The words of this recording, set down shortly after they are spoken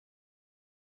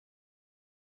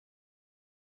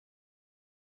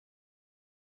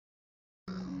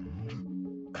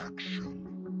I'm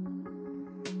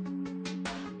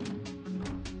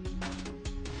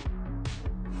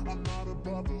not a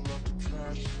bubble up to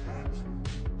cash in.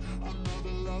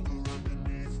 Another lover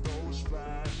underneath those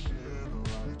flashing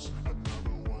lights.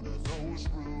 Another one of those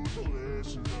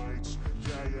ruthless nights.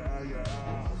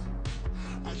 Yeah.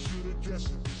 I should've guessed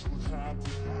that this would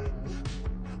happen.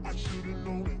 I should've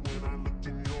known it when I looked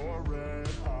in your red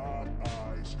hot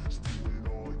eyes, spewing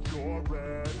all your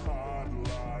red hot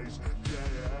lies. Yeah.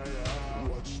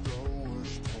 What's the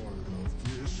worst part of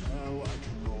this hell? I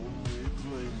can only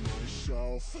blame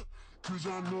myself. Cause I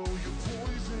know you're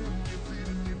poison, you're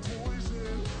feeding me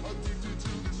poison. Addicted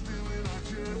to this feeling, I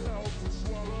can't help but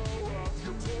swallow up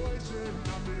your poison.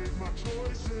 I made my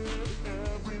choices.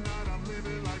 Every night I'm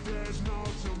living like there's no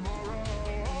tomorrow.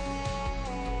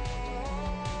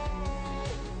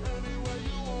 Any way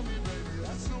you want me, baby,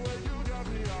 that's the way you got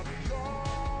me, I'll be yours.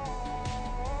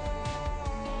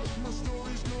 My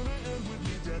story's gonna end with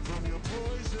me dead from your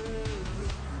poison.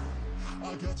 I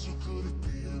got so good at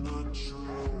being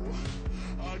untrue.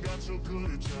 I got so good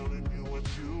at telling you what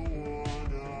you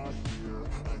wanna hear.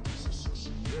 I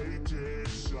disassociate,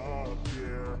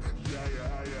 disappear.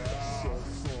 Yeah. So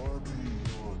far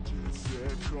beyond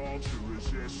difficult to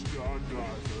resist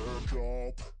another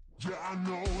gulp. Yeah, I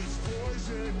know it's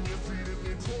poison, you're feeding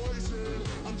me poison.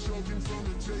 I'm choking from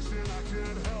the taste and I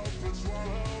can't help but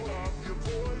swallow up your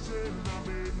poison. I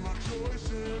made my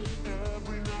choices.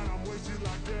 Every night I'm wasted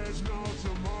like there's no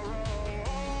tomorrow.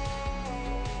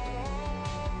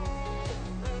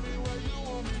 Any way you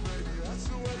want me, baby, that's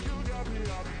the way you got me,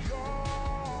 I'll be yours.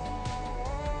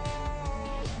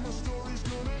 My story's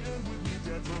gonna end with me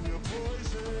dead from your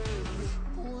poison.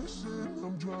 Poison,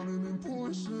 I'm drowning in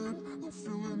poison. I'm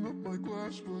filling up my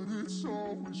glass, but it's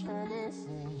always hollow,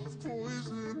 full of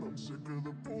poison. I'm sick of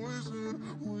the poison.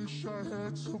 Wish I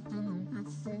had something to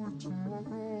live for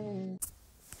tomorrow.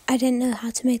 I didn't know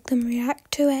how to make them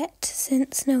react to it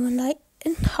since no one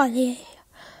hardly.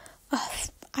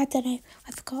 I don't know.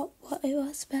 I forgot what it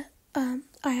was, but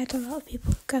I had a lot of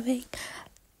people going,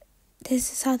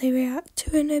 "This is how they react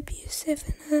to an abusive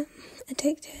and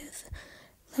addictive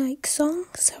song."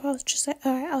 So I was just like,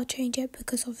 alright, I'll change it,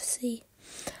 because obviously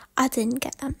I didn't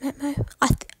get that memo.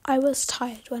 I was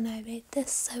tired when I made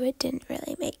this, so it didn't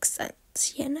really make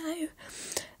sense,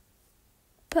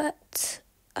 But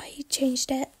I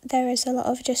changed it. There is a lot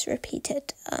of just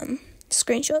repeated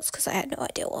screenshots because I had no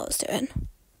idea what I was doing.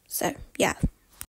 So, yeah.